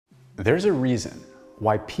There's a reason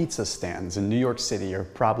why pizza stands in New York City are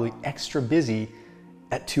probably extra busy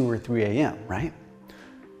at 2 or 3 a.m., right?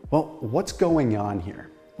 Well, what's going on here?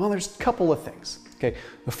 Well, there's a couple of things, okay?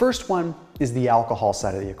 The first one is the alcohol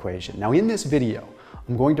side of the equation. Now, in this video,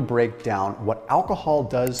 I'm going to break down what alcohol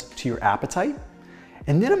does to your appetite,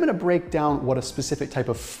 and then I'm gonna break down what a specific type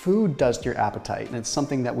of food does to your appetite, and it's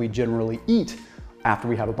something that we generally eat after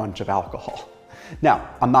we have a bunch of alcohol. Now,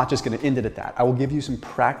 I'm not just gonna end it at that. I will give you some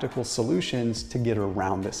practical solutions to get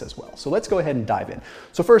around this as well. So let's go ahead and dive in.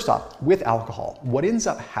 So first off, with alcohol, what ends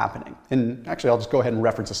up happening, and actually I'll just go ahead and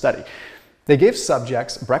reference a study. They gave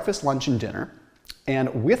subjects breakfast, lunch, and dinner,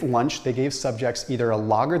 and with lunch, they gave subjects either a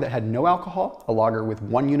lager that had no alcohol, a lager with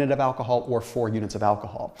 1 unit of alcohol, or 4 units of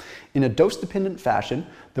alcohol. In a dose-dependent fashion,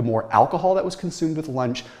 the more alcohol that was consumed with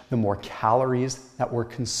lunch, the more calories that were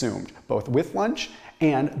consumed, both with lunch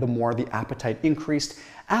and the more the appetite increased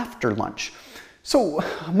after lunch. So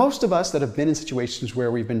most of us that have been in situations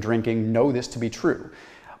where we've been drinking know this to be true,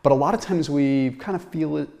 but a lot of times we kind of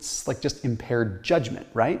feel it's like just impaired judgment,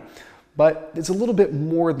 right? But it's a little bit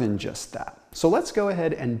more than just that. So let's go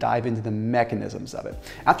ahead and dive into the mechanisms of it.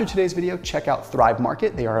 After today's video, check out Thrive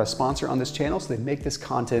Market. They are a sponsor on this channel, so they make this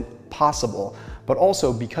content possible. But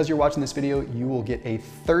also, because you're watching this video, you will get a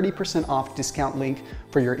 30% off discount link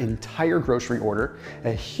for your entire grocery order.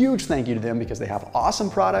 A huge thank you to them because they have awesome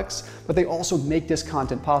products, but they also make this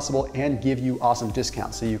content possible and give you awesome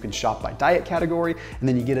discounts. So you can shop by diet category, and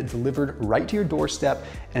then you get it delivered right to your doorstep,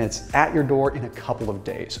 and it's at your door in a couple of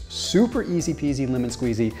days. Super easy peasy lemon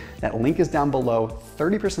squeezy. That link is down below,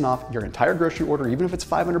 30% off your entire grocery order, even if it's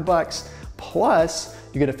 500 bucks, plus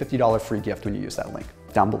you get a $50 free gift when you use that link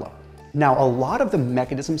down below. Now, a lot of the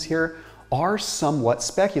mechanisms here are somewhat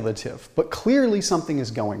speculative, but clearly something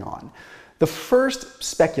is going on. The first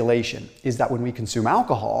speculation is that when we consume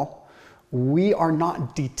alcohol, we are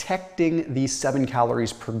not detecting the 7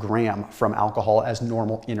 calories per gram from alcohol as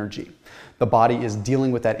normal energy. The body is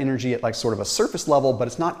dealing with that energy at like sort of a surface level, but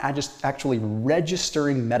it's not actually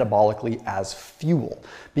registering metabolically as fuel.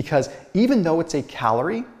 Because even though it's a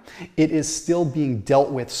calorie, it is still being dealt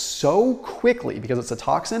with so quickly because it's a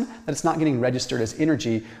toxin that it's not getting registered as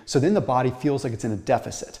energy. So then the body feels like it's in a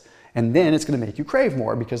deficit. And then it's gonna make you crave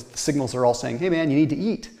more because the signals are all saying, hey man, you need to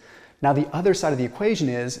eat. Now the other side of the equation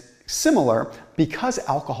is similar because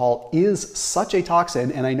alcohol is such a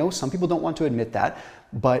toxin, and I know some people don't want to admit that,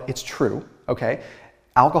 but it's true, okay?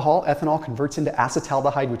 Alcohol, ethanol, converts into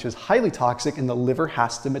acetaldehyde, which is highly toxic, and the liver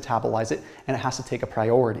has to metabolize it, and it has to take a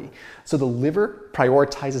priority. So the liver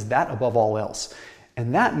prioritizes that above all else.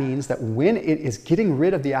 And that means that when it is getting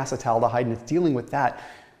rid of the acetaldehyde and it's dealing with that,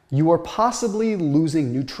 you are possibly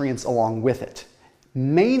losing nutrients along with it,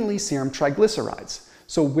 mainly serum triglycerides.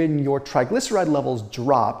 So when your triglyceride levels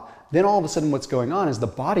drop, then all of a sudden what's going on is the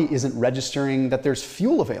body isn't registering that there's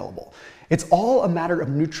fuel available. It's all a matter of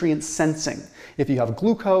nutrient sensing. If you have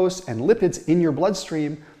glucose and lipids in your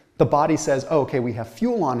bloodstream, the body says, oh, okay, we have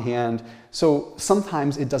fuel on hand. So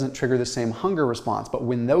sometimes it doesn't trigger the same hunger response, but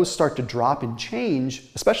when those start to drop and change,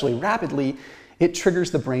 especially rapidly, it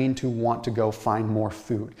triggers the brain to want to go find more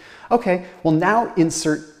food. Okay, well now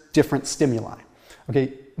insert different stimuli.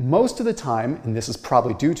 Okay, most of the time, and this is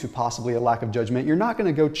probably due to possibly a lack of judgment, you're not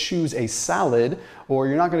gonna go choose a salad or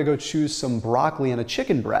you're not gonna go choose some broccoli and a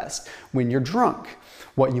chicken breast when you're drunk.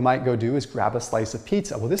 What you might go do is grab a slice of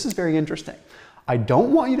pizza. Well, this is very interesting. I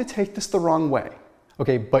don't want you to take this the wrong way,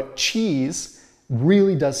 okay, but cheese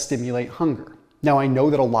really does stimulate hunger. Now, I know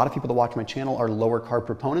that a lot of people that watch my channel are lower carb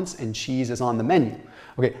proponents and cheese is on the menu,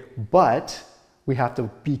 okay, but we have to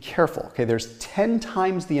be careful, okay? There's 10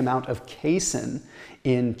 times the amount of casein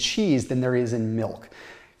in cheese than there is in milk.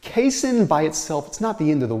 Casein by itself, it's not the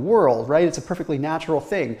end of the world, right? It's a perfectly natural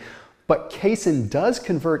thing, but casein does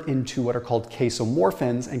convert into what are called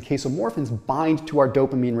casomorphins, and casomorphins bind to our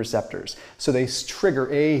dopamine receptors. So they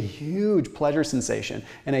trigger a huge pleasure sensation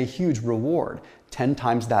and a huge reward, 10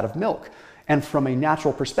 times that of milk. And from a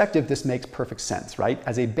natural perspective, this makes perfect sense, right?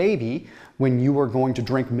 As a baby, when you are going to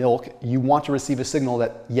drink milk, you want to receive a signal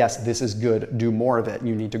that, yes, this is good, do more of it,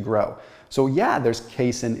 you need to grow. So yeah, there's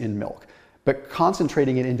casein in milk, but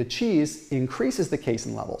concentrating it into cheese increases the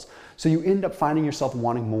casein levels. So you end up finding yourself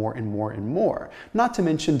wanting more and more and more. Not to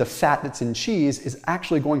mention the fat that's in cheese is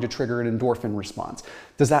actually going to trigger an endorphin response.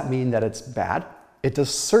 Does that mean that it's bad? It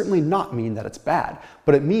does certainly not mean that it's bad,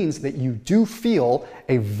 but it means that you do feel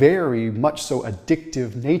a very much so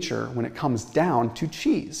addictive nature when it comes down to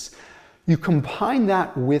cheese. You combine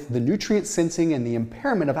that with the nutrient sensing and the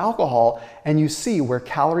impairment of alcohol, and you see where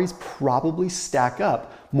calories probably stack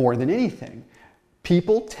up more than anything.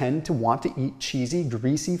 People tend to want to eat cheesy,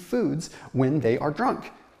 greasy foods when they are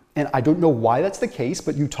drunk. And I don't know why that's the case,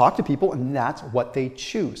 but you talk to people and that's what they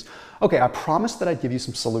choose. Okay, I promised that I'd give you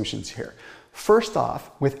some solutions here. First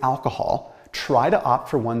off, with alcohol, try to opt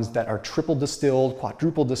for ones that are triple distilled,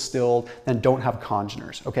 quadruple distilled, and don't have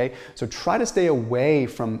congeners, okay? So try to stay away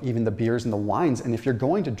from even the beers and the wines, and if you're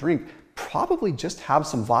going to drink, probably just have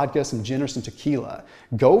some vodka, some gin, or some tequila.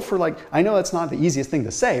 Go for like, I know that's not the easiest thing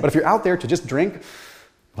to say, but if you're out there to just drink,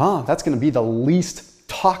 well, that's gonna be the least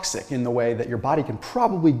toxic in the way that your body can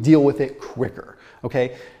probably deal with it quicker,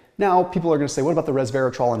 okay? Now, people are gonna say, what about the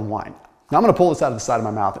resveratrol in wine? Now, I'm gonna pull this out of the side of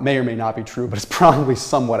my mouth. It may or may not be true, but it's probably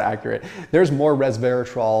somewhat accurate. There's more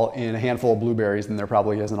resveratrol in a handful of blueberries than there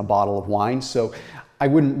probably is in a bottle of wine, so I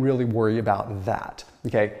wouldn't really worry about that,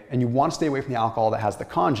 okay? And you wanna stay away from the alcohol that has the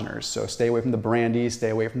congeners, so stay away from the brandy, stay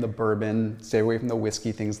away from the bourbon, stay away from the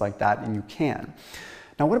whiskey, things like that, and you can.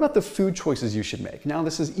 Now, what about the food choices you should make? Now,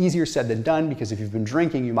 this is easier said than done because if you've been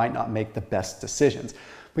drinking, you might not make the best decisions.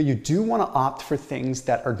 But you do want to opt for things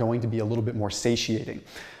that are going to be a little bit more satiating.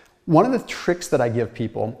 One of the tricks that I give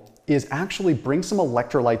people is actually bring some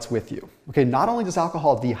electrolytes with you. Okay, not only does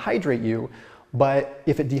alcohol dehydrate you, but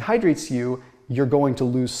if it dehydrates you, you're going to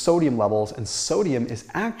lose sodium levels, and sodium is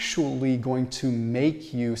actually going to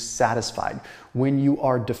make you satisfied. When you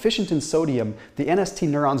are deficient in sodium, the NST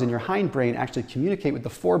neurons in your hindbrain actually communicate with the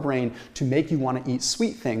forebrain to make you want to eat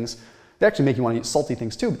sweet things. They actually make you want to eat salty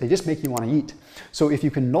things too, but they just make you want to eat. So if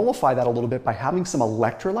you can nullify that a little bit by having some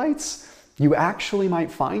electrolytes, you actually might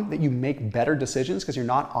find that you make better decisions because you're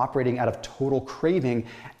not operating out of total craving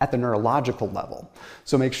at the neurological level.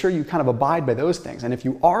 So make sure you kind of abide by those things. And if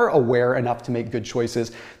you are aware enough to make good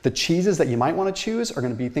choices, the cheeses that you might want to choose are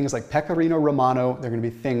going to be things like Pecorino Romano. They're going to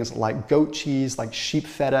be things like goat cheese, like sheep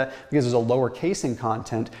feta, because there's a lower casein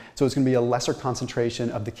content. So it's going to be a lesser concentration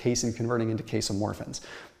of the casein converting into casomorphins.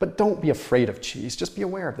 But don't be afraid of cheese. Just be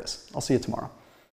aware of this. I'll see you tomorrow.